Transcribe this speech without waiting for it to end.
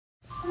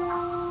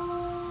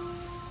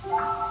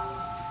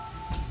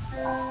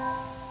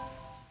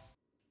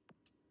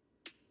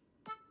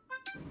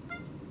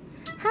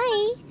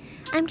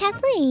I'm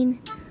Kathleen.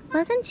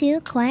 Welcome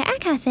to Kawaii Art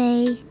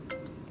Cafe.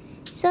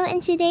 So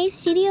in today's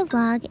studio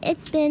vlog,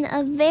 it's been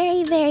a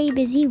very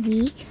busy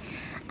week.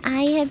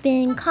 I have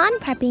been con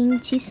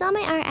prepping to sell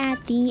my art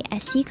at the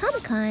SC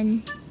Comic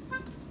Con.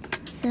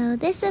 So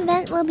this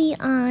event will be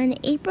on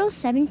April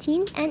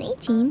 17th and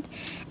 18th.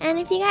 And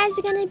if you guys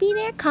are going to be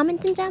there,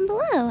 comment them down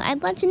below.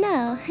 I'd love to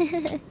know.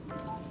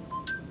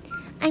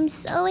 I'm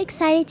so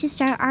excited to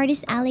start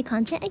Artist Alley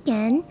content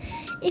again.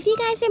 If you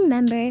guys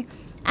remember,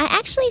 I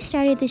actually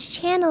started this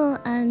channel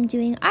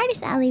doing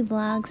Artist Alley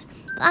vlogs,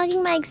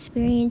 vlogging my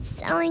experience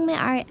selling my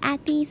art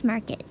at these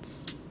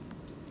markets.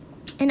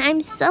 And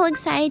I'm so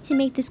excited to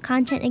make this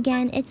content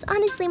again. It's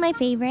honestly my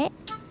favorite.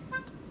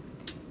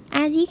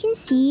 As you can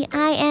see,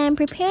 I am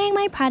preparing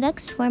my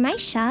products for my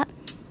shop.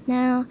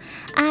 Now,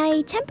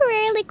 I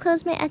temporarily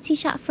closed my Etsy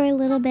shop for a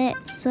little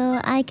bit so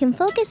I can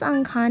focus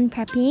on con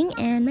prepping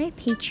and my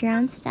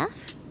Patreon stuff.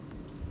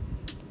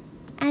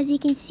 As you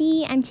can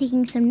see, I'm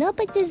taking some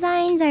notebook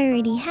designs I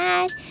already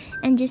had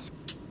and just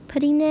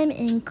putting them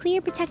in clear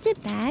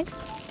protective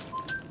bags.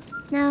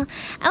 Now,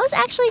 I was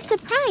actually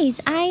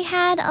surprised. I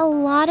had a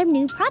lot of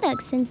new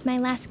products since my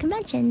last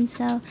convention,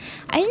 so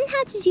I didn't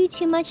have to do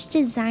too much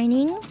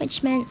designing,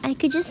 which meant I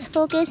could just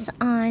focus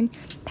on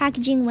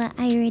packaging what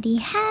I already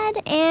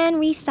had and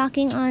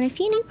restocking on a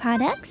few new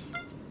products.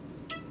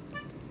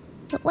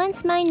 But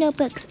once my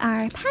notebooks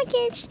are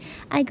packaged,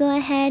 I go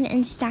ahead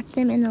and stack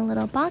them in a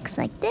little box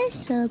like this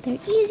so they're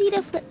easy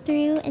to flip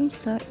through and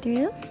sort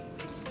through.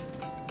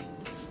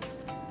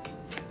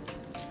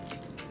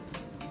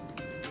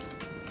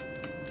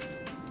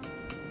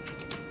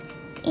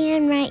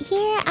 And right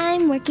here,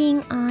 I'm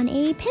working on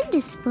a pin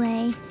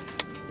display.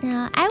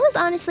 Now, I was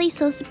honestly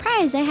so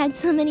surprised I had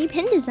so many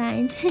pin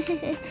designs.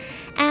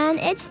 And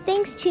it's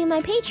thanks to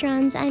my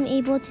patrons I'm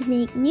able to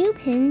make new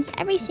pins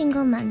every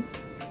single month.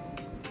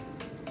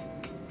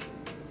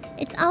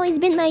 It's always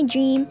been my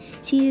dream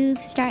to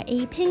start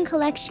a pin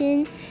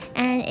collection,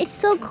 and it's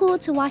so cool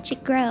to watch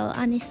it grow,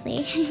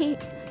 honestly.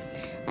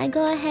 I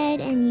go ahead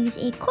and use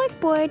a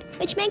corkboard,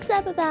 which makes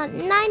up about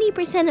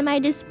 90% of my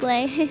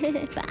display.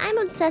 But I'm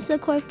obsessed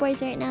with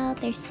corkboards right now.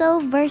 They're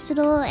so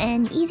versatile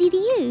and easy to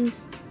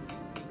use.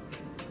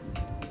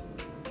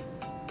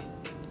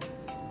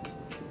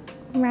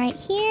 Right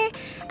here,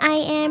 I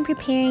am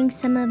preparing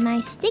some of my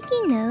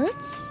sticky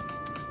notes.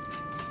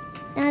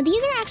 Now,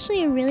 these are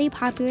actually a really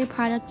popular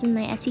product in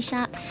my Etsy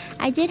shop.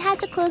 I did have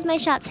to close my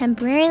shop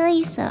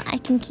temporarily so I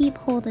can keep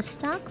hold of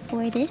stock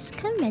for this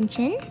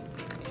convention.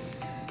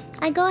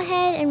 I go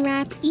ahead and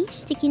wrap each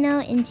sticky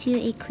note into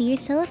a clear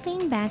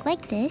cellophane bag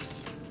like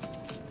this.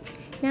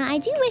 Now, I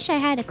do wish I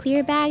had a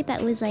clear bag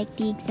that was like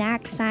the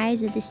exact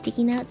size of the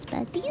sticky notes,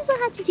 but these will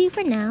have to do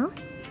for now.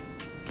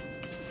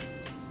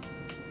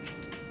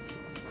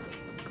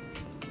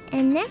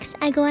 And next,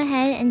 I go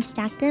ahead and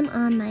stack them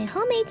on my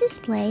homemade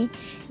display.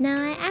 Now,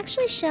 I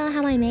actually show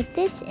how I make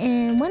this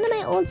in one of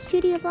my old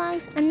studio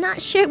vlogs. I'm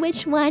not sure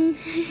which one.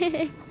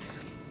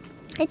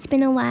 It's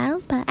been a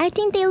while, but I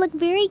think they look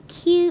very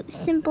cute,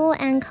 simple,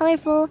 and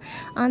colorful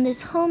on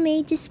this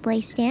homemade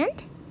display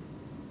stand.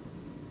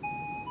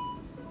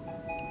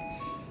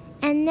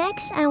 And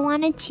next, I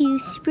wanted to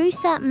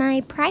spruce up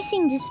my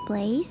pricing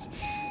displays.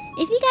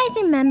 If you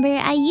guys remember,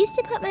 I used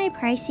to put my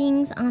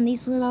pricings on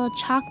these little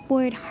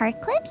chalkboard heart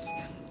clips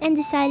and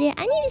decided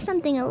I needed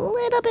something a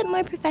little bit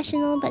more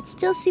professional but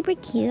still super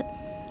cute.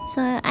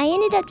 So I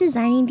ended up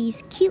designing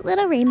these cute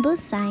little rainbow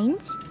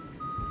signs.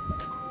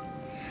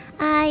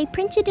 I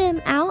printed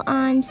them out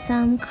on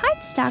some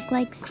cardstock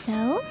like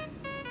so.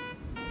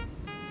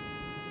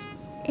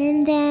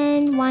 And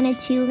then wanted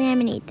to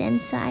laminate them,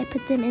 so I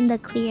put them in the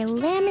clear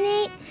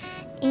laminate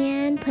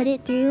and put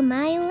it through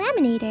my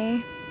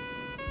laminator,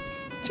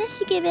 just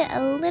to give it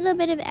a little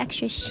bit of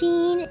extra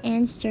sheen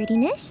and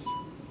sturdiness.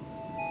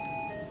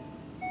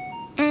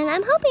 And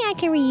I'm hoping I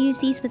can reuse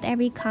these with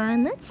every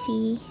con. Let's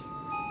see.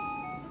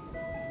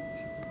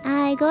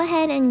 I go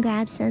ahead and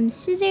grab some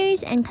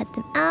scissors and cut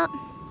them out.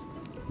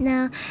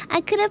 Now,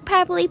 I could have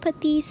probably put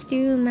these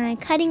through my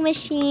cutting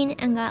machine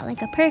and got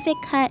like a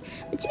perfect cut,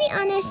 but to be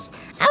honest,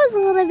 I was a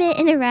little bit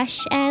in a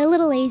rush and a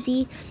little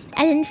lazy.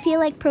 I didn't feel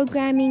like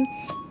programming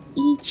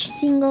each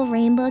single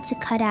rainbow to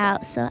cut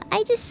out, so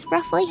I just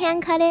roughly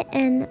hand cut it,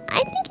 and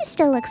I think it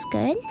still looks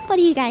good. What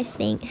do you guys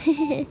think?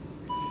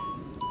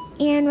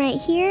 And right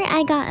here,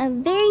 I got a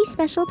very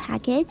special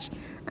package.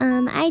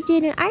 I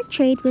did an art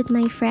trade with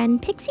my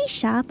friend Pixie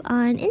Shop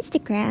on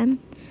Instagram.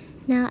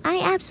 Now, I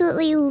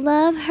absolutely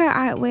love her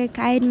artwork.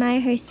 I admire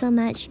her so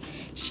much.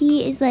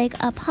 She is like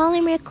a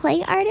polymer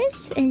clay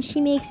artist, and she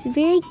makes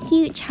very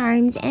cute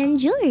charms and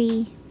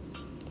jewelry.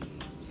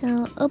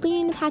 So,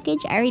 opening the package,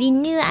 I already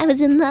knew I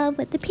was in love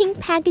with the pink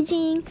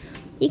packaging.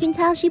 You can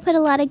tell she put a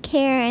lot of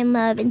care and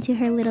love into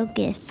her little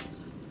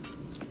gifts.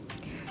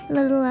 A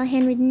little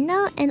handwritten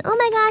note, and oh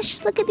my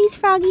gosh, look at these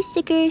froggy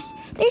stickers.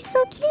 They're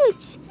so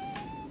cute.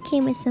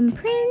 Came with some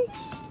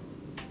prints.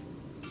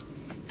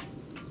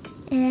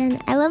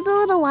 And I love the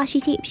little washi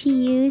tape she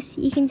used.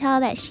 You can tell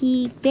that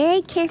she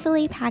very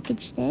carefully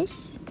packaged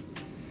this.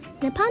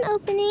 And upon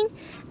opening,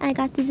 I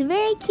got this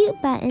very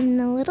cute button in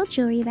a little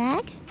jewelry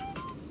bag.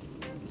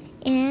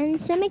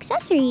 And some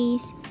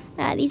accessories.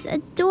 These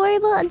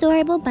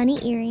adorable bunny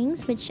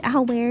earrings, which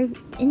I'll wear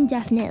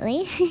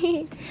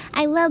indefinitely.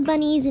 I love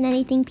bunnies and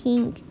anything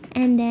pink.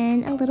 And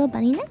then a little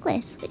bunny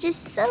necklace, which is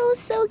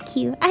so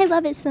cute. I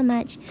love it so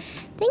much.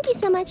 Thank you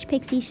so much,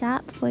 Pixie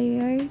Shop, for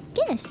your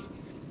gifts.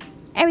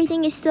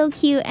 Everything is so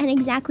cute and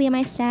exactly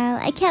my style.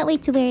 I can't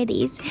wait to wear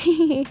these.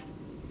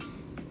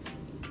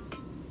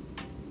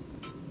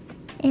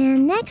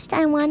 And next,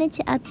 I wanted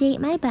to update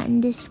my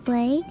button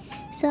display.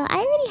 So I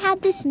already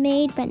had this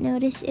made, but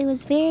noticed it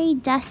was very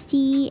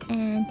dusty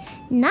and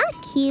not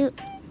cute.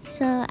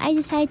 So I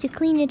decided to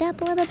clean it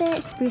up a little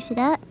bit, spruce it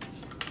up.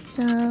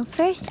 So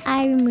first,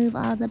 I remove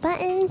all the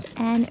buttons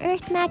and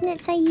earth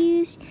magnets I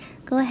used.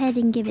 Go ahead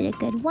and give it a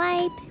good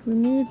wipe.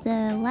 Remove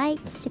the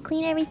lights to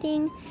clean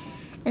everything.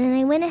 And then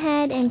I went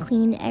ahead and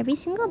cleaned every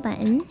single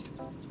button.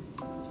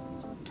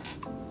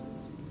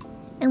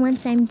 And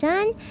once I'm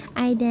done,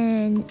 I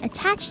then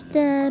attach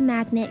the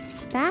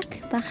magnets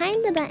back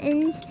behind the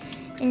buttons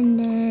and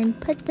then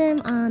put them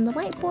on the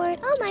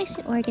whiteboard all nice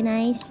and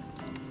organized.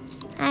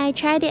 I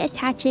try to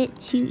attach it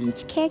to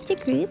each character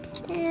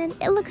groups and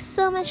it looks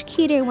so much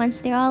cuter once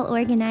they're all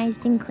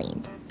organized and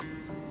cleaned.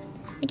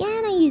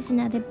 Again, I used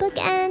another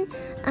bookend.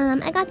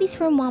 I got these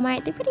from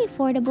Walmart. They're pretty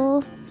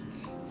affordable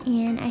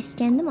and I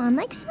stand them on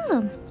like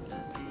so.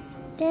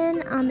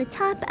 Then on the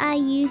top, I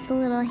used the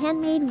little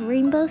handmade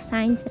rainbow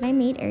signs that I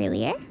made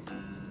earlier.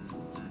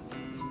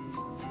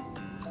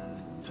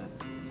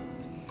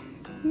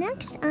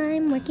 Next,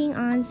 I'm working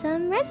on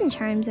some resin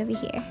charms over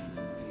here.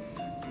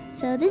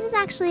 So this is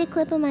actually a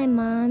clip of my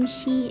mom.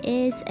 She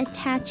is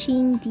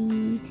attaching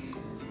the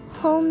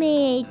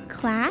homemade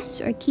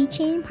clasp or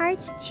keychain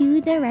parts to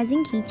the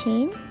resin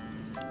keychain.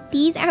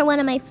 These are one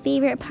of my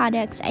favorite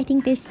products. I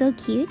think they're so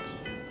cute.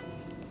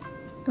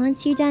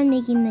 Once you're done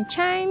making the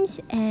charms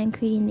and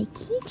creating the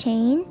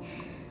keychain,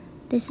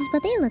 this is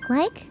what they look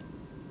like.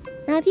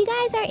 Now, if you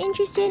guys are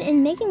interested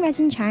in making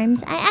resin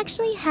charms, I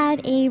actually have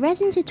a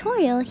resin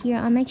tutorial here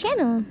on my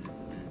channel.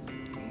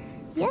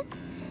 Yep.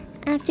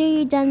 After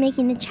you're done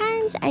making the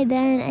charms, I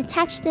then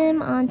attach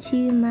them onto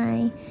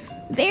my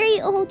very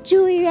old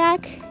jewelry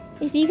rack.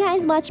 If you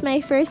guys watched my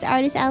first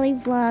Artist Alley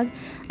vlog,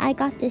 I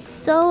got this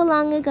so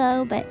long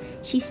ago, but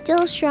she's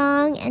still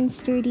strong and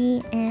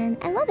sturdy, and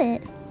I love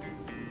it.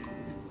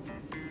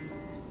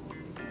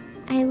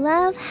 I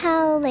love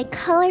how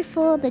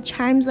colorful the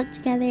charms look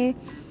together.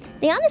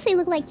 They honestly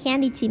look like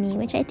candy to me,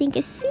 which I think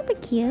is super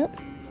cute.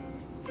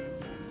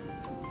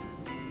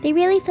 They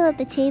really fill up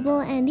the table,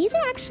 and these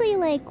are actually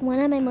one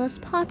of my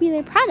most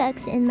popular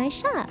products in my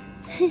shop.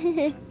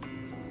 I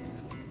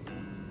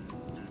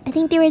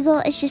think the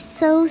result is just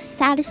so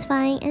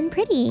satisfying and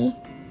pretty.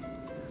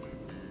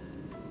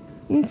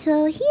 And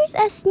so here's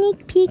a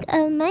sneak peek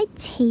of my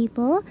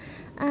table.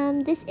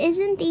 This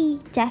isn't the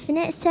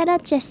definite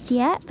setup just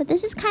yet, but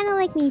this is kind of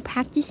like me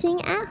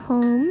practicing at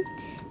home.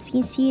 As you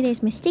can see,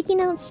 there's my sticky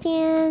note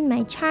stand,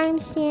 my charm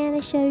stand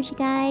I showed you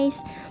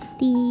guys,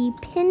 the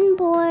pin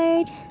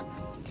board,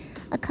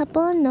 a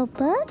couple of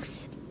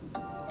notebooks,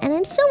 and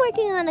I'm still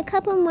working on a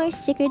couple more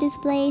sticker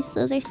displays.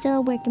 Those are still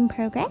a work in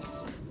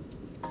progress,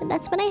 but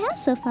that's what I have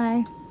so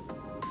far.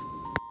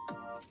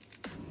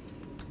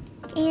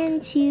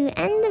 And to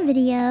end the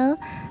video,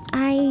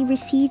 I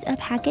received a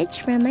package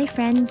from my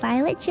friend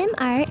Violet Gym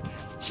Art.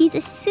 She's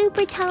a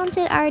super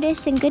talented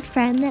artist and good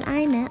friend that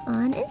I met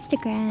on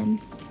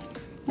Instagram.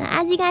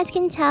 Now, as you guys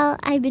can tell,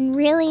 I've been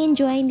really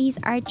enjoying these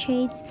art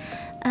trades.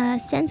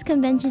 Since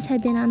conventions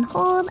have been on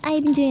hold,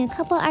 I've been doing a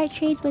couple art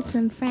trades with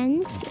some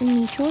friends and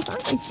mutuals on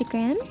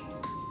Instagram.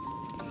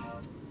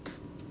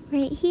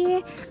 Right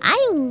here,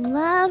 I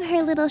love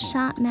her little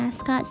shop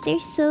mascots. They're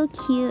so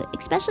cute,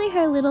 especially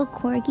her little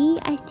corgi.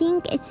 I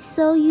think it's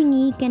so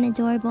unique and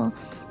adorable.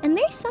 And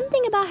there's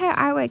something about her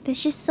artwork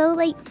that's just so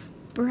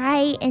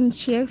bright and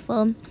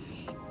cheerful.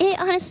 It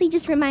honestly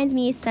just reminds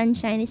me of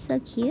sunshine. It's so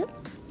cute.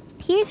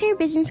 Here's her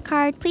business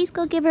card. Please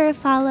go give her a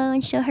follow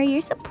and show her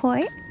your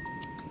support.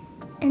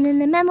 And then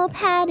the memo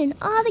pad and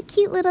all the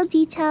cute little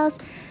details.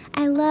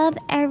 I love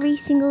every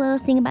single little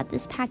thing about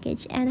this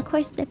package. And of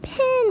course the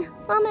pin.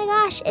 Oh my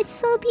gosh, it's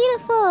so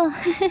beautiful.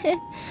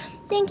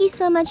 Thank you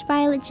so much,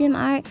 Violet Gym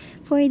Art,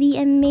 for the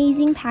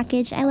amazing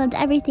package. I loved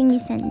everything you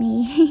sent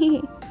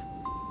me.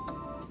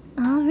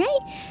 Alright,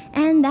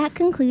 and that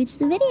concludes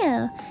the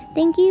video.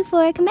 Thank you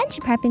for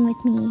convention prepping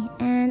with me,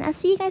 and I'll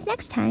see you guys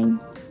next time.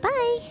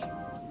 Bye!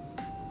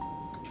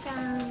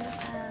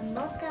 From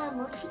Mocha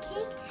Mochi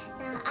Cake.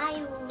 Now, I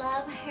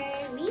love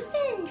her. We've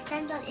been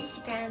friends on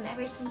Instagram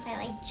ever since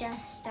I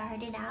just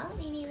started out,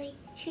 maybe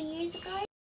 2 years ago.